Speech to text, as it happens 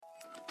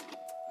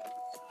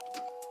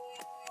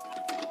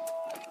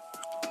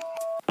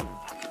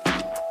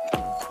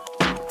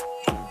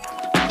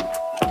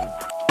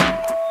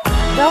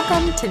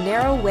Welcome to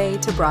Narrow Way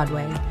to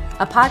Broadway,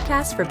 a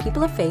podcast for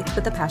people of faith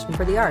with a passion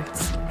for the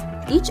arts.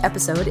 Each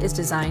episode is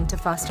designed to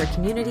foster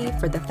community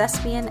for the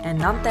thespian and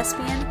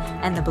non-thespian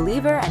and the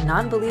believer and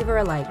non-believer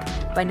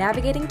alike by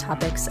navigating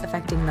topics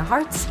affecting the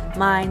hearts,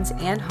 minds,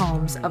 and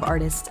homes of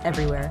artists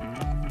everywhere.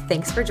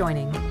 Thanks for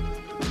joining.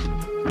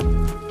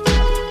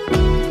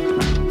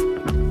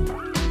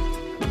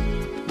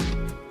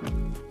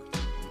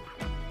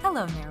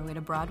 Hello, Narrow Way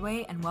to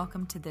Broadway, and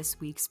welcome to this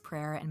week's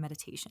prayer and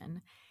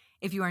meditation.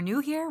 If you are new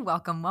here,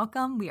 welcome,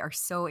 welcome. We are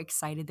so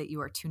excited that you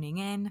are tuning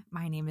in.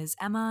 My name is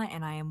Emma,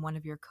 and I am one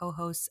of your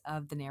co-hosts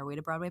of the Narrow Way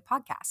to Broadway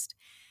podcast.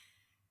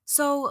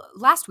 So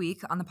last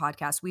week on the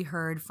podcast, we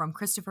heard from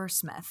Christopher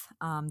Smith,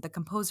 the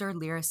composer,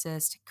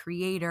 lyricist,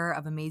 creator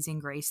of Amazing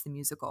Grace, the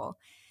musical.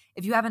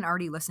 If you haven't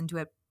already listened to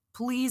it,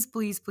 please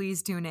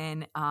tune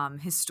in.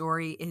 His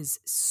story is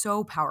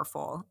so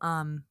powerful,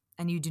 and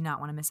you do not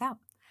want to miss out.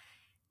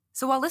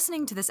 So while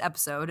listening to this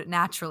episode,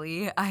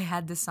 naturally, I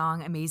had the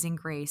song Amazing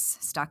Grace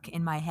stuck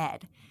in my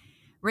head.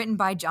 Written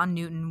by John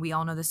Newton, we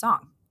all know the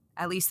song,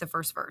 at least the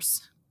first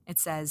verse. It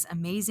says,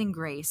 "Amazing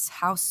grace,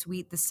 how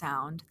sweet the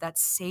sound that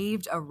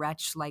saved a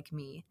wretch like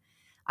me.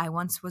 I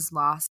once was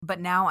lost, but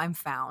now I'm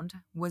found,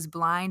 was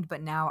blind,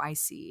 but now I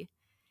see."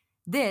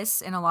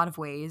 This, in a lot of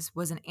ways,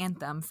 was an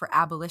anthem for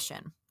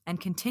abolition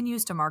and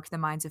continues to mark the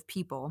minds of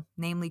people,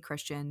 namely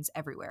Christians,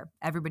 everywhere.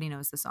 Everybody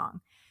knows the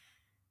song.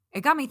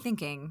 It got me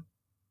thinking,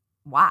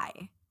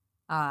 why?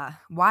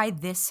 Why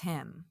this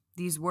hymn?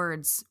 These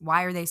words,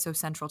 why are they so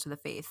central to the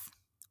faith?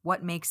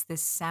 What makes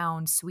this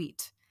sound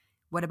sweet?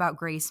 What about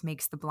grace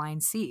makes the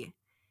blind see?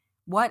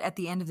 What, at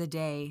the end of the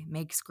day,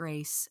 makes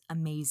grace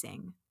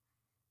amazing?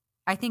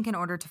 I think in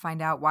order to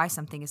find out why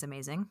something is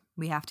amazing,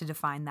 we have to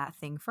define that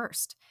thing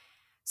first.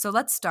 So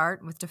let's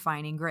start with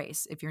defining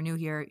grace. If you're new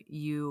here,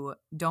 you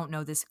don't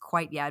know this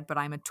quite yet, but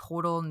I'm a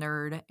total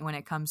nerd when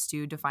it comes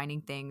to defining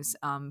things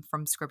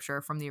from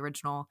scripture, from the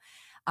original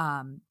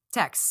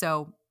text.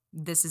 So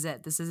this is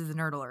it. This is the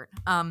nerd alert.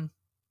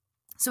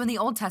 So in the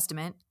Old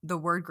Testament, the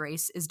word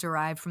grace is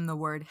derived from the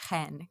word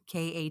chen,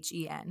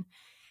 K-H-E-N.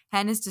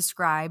 Chen is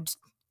described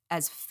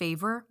as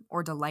favor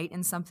or delight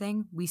in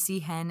something. We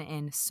see chen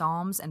in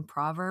Psalms and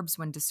Proverbs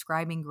when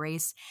describing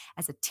grace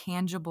as a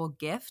tangible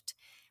gift.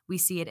 We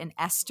see it in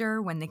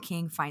Esther when the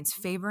king finds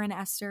favor in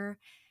Esther.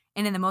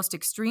 And in the most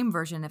extreme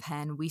version of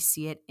chen, we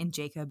see it in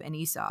Jacob and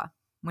Esau,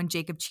 when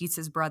Jacob cheats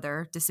his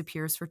brother,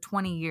 disappears for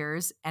 20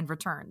 years, and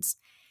returns.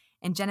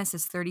 In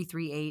Genesis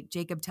 33:8,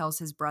 Jacob tells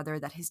his brother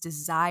that his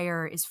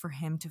desire is for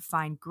him to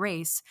find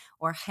grace,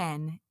 or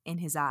chen, in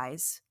his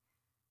eyes.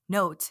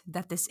 Note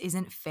that this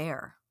isn't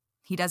fair.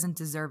 He doesn't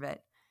deserve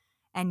it.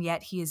 And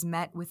yet he is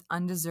met with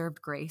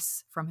undeserved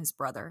grace from his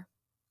brother.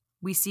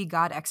 We see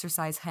God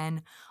exercise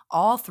chen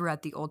all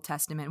throughout the Old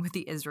Testament with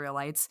the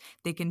Israelites.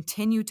 They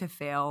continue to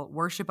fail,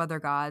 worship other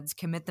gods,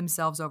 commit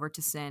themselves over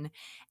to sin,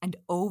 and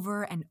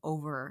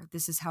over,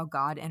 this is how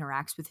God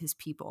interacts with his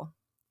people,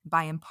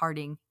 by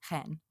imparting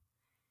chen.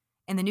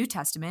 In the New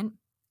Testament,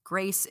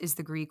 grace is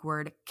the Greek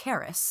word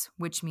charis,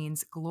 which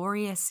means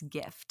glorious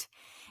gift.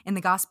 In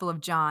the Gospel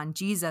of John,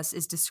 Jesus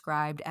is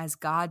described as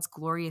God's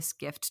glorious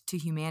gift to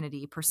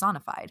humanity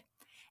personified.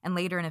 And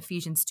later in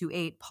Ephesians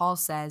 2:8, Paul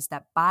says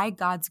that by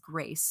God's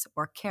grace,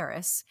 or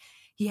charis,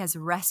 he has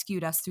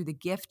rescued us through the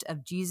gift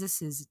of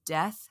Jesus'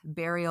 death,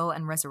 burial,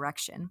 and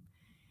resurrection,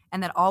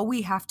 and that all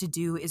we have to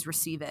do is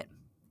receive it.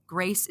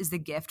 Grace is the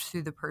gift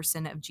through the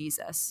person of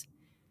Jesus.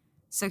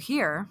 So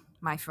here,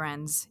 my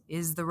friends,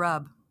 is the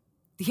rub.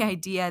 The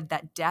idea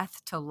that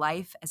death to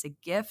life as a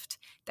gift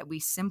that we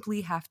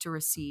simply have to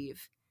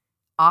receive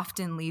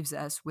often leaves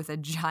us with a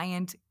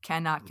giant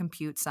cannot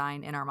compute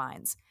sign in our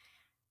minds.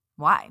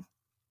 Why?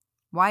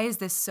 Why is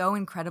this so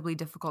incredibly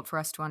difficult for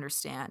us to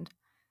understand?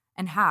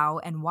 And how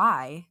and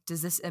why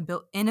does this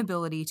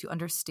inability to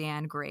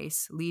understand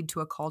grace lead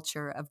to a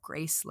culture of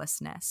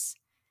gracelessness?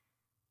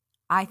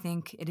 I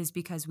think it is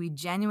because we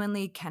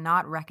genuinely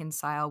cannot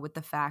reconcile with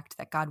the fact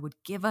that God would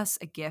give us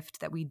a gift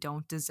that we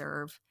don't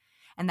deserve,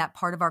 and that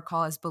part of our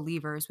call as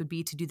believers would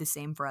be to do the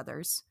same for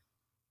others.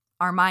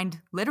 Our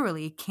mind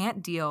literally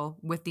can't deal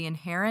with the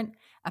inherent,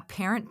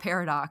 apparent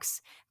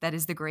paradox that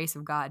is the grace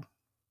of God.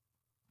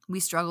 We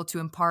struggle to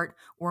impart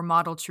or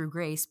model true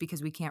grace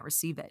because we can't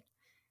receive it.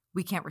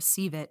 We can't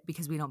receive it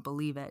because we don't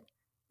believe it.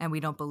 And we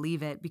don't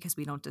believe it because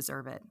we don't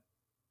deserve it.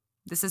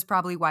 This is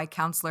probably why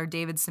counselor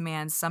David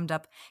Simans summed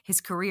up his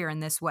career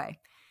in this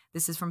way.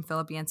 This is from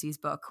Philip Yancey's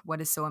book,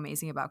 What is So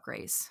Amazing About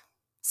Grace?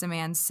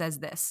 Simans says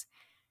this: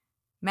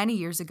 "Many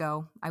years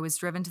ago, I was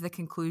driven to the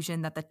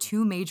conclusion that the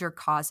two major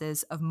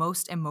causes of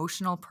most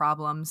emotional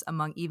problems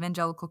among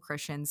evangelical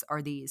Christians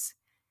are these: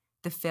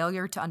 the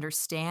failure to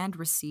understand,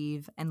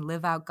 receive, and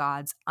live out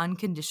God's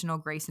unconditional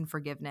grace and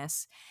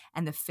forgiveness,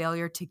 and the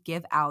failure to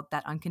give out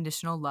that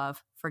unconditional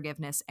love,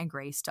 forgiveness, and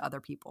grace to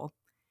other people.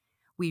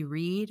 We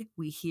read,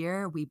 we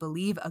hear, we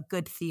believe a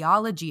good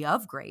theology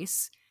of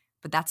grace,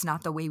 but that's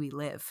not the way we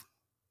live.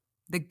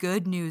 The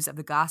good news of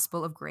the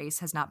gospel of grace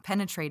has not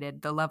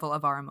penetrated the level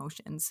of our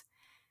emotions."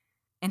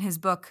 In his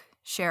book,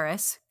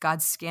 Charis,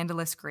 God's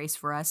Scandalous Grace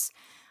for Us,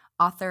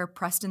 Author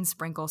Preston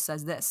Sprinkle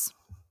says this: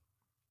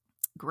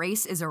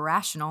 grace is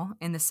irrational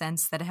in the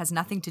sense that it has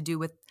nothing to do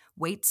with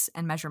weights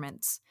and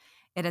measurements.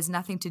 It has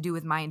nothing to do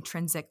with my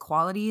intrinsic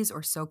qualities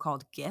or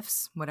so-called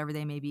gifts, whatever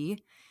they may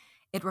be.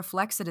 It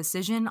reflects a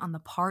decision on the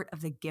part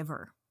of the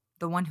giver,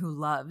 the one who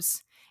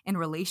loves, in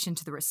relation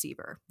to the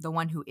receiver, the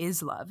one who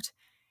is loved,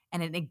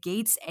 and it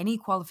negates any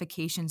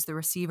qualifications the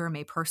receiver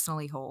may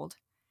personally hold.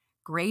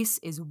 Grace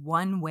is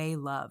one-way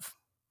love.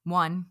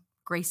 One,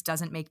 grace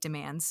doesn't make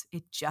demands,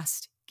 it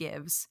just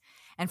gives.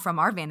 And from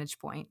our vantage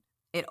point,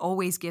 it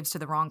always gives to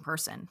the wrong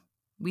person.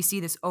 We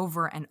see this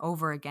over and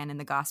over again in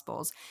the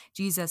Gospels.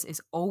 Jesus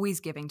is always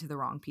giving to the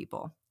wrong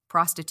people.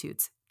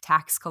 Prostitutes,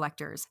 tax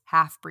collectors,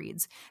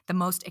 half-breeds, the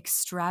most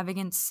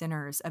extravagant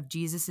sinners of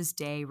Jesus'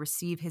 day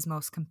receive his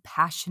most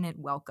compassionate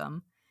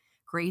welcome.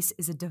 Grace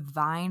is a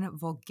divine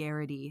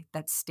vulgarity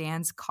that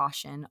stands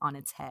caution on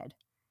its head.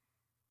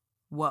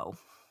 Whoa,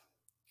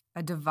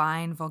 a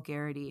divine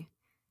vulgarity.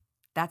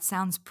 That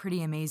sounds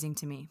pretty amazing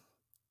to me.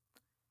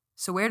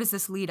 So where does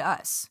this lead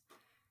us?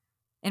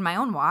 In my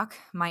own walk,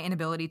 my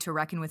inability to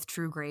reckon with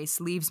true grace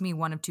leaves me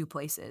one of two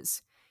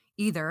places.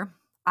 Either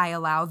I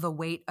allow the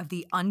weight of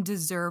the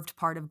undeserved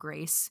part of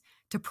grace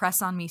to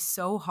press on me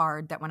so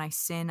hard that when I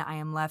sin, I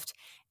am left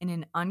in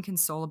an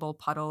inconsolable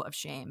puddle of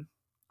shame,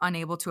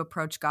 unable to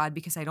approach God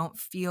because I don't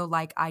feel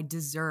like I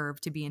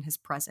deserve to be in his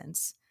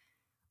presence.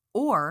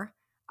 Or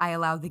I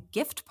allow the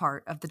gift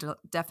part of the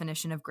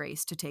definition of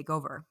grace to take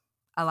over,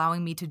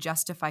 allowing me to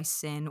justify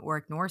sin or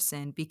ignore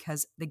sin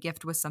because the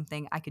gift was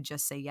something I could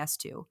just say yes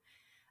to.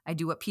 I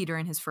do what Peter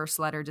in his first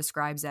letter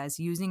describes as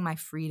using my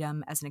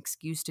freedom as an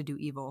excuse to do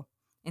evil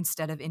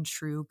instead of in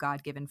true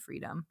God-given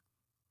freedom.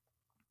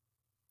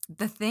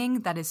 The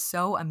thing that is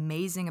so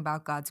amazing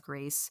about God's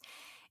grace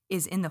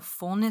is in the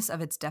fullness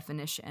of its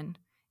definition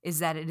is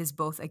that it is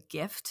both a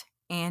gift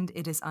and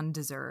it is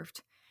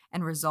undeserved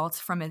and results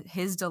from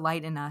his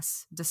delight in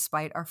us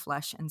despite our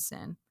flesh and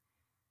sin.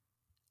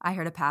 I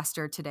heard a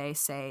pastor today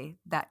say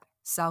that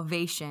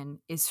salvation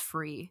is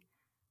free,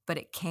 but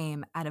it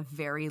came at a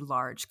very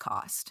large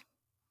cost.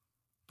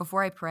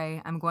 Before I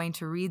pray, I'm going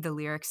to read the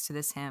lyrics to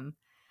this hymn.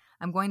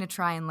 I'm going to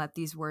try and let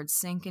these words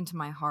sink into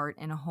my heart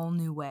in a whole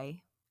new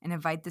way and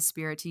invite the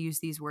Spirit to use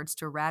these words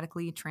to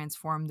radically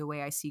transform the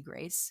way I see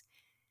grace.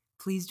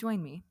 Please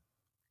join me.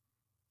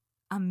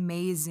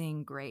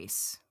 Amazing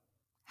grace.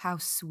 How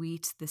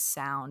sweet the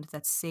sound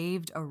that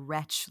saved a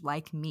wretch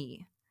like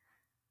me.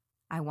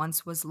 I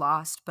once was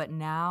lost, but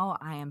now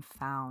I am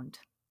found.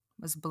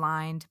 Was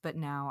blind, but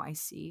now I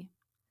see.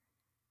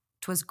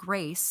 'Twas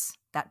grace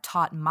that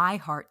taught my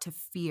heart to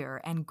fear,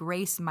 and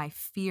grace my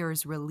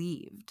fears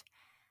relieved.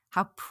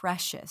 How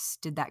precious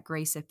did that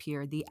grace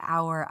appear the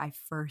hour I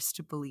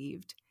first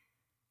believed.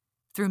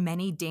 Through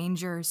many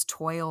dangers,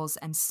 toils,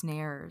 and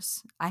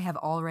snares, I have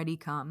already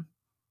come.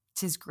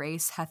 'Tis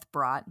grace hath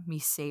brought me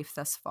safe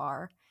thus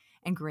far,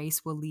 and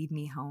grace will lead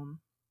me home.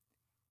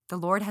 The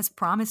Lord has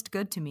promised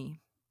good to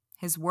me.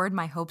 His word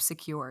my hope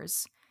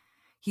secures.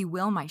 He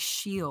will my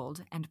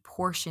shield and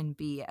portion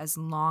be as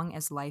long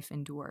as life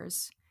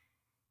endures.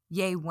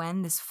 Yea,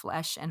 when this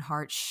flesh and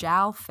heart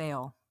shall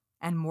fail,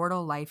 and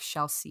mortal life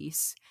shall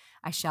cease,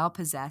 I shall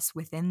possess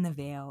within the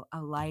veil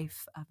a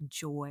life of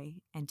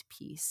joy and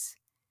peace.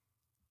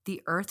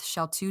 The earth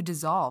shall too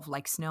dissolve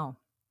like snow,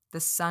 the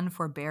sun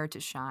forbear to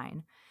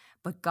shine,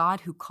 but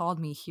God who called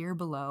me here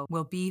below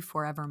will be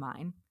forever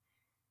mine.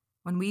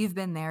 When we've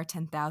been there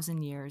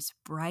 10,000 years,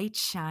 bright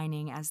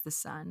shining as the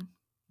sun,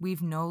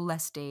 we've no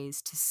less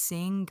days to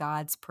sing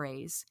God's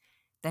praise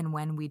than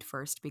when we'd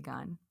first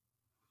begun.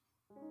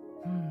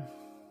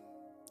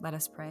 Let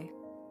us pray.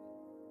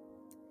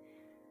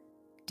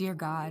 Dear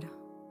God,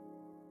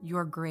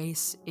 your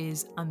grace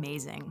is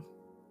amazing.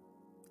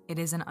 It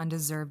is an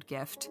undeserved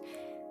gift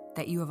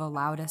that you have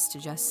allowed us to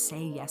just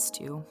say yes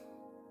to.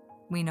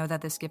 We know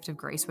that this gift of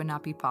grace would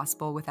not be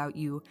possible without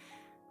you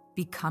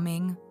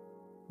becoming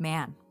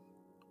man,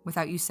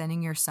 without you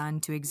sending your Son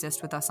to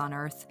exist with us on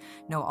earth,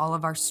 know all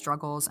of our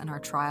struggles and our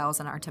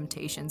trials and our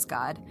temptations,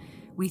 God.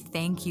 We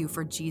thank you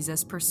for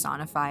Jesus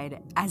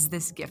personified as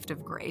this gift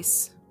of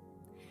grace.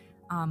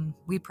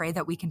 We pray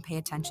that we can pay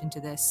attention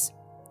to this.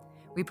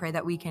 We pray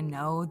that we can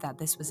know that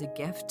this was a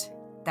gift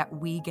that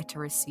we get to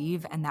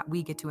receive and that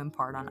we get to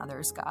impart on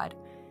others, God.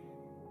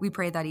 We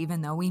pray that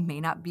even though we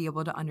may not be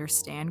able to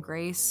understand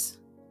grace,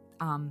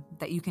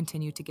 that you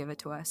continue to give it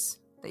to us,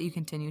 that you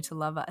continue to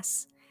love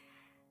us.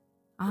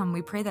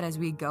 We pray that as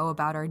we go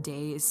about our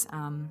days,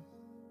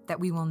 that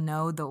we will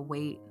know the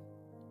weight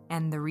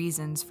and the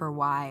reasons for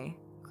why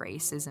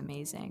grace is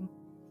amazing.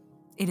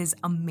 It is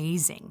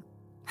amazing.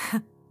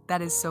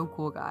 That is so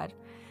cool, God.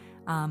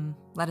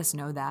 Let us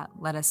know that.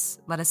 Let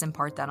us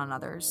impart that on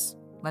others.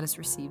 Let us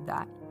receive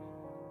that.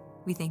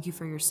 We thank you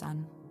for your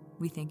Son.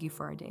 We thank you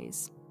for our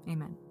days.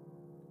 Amen.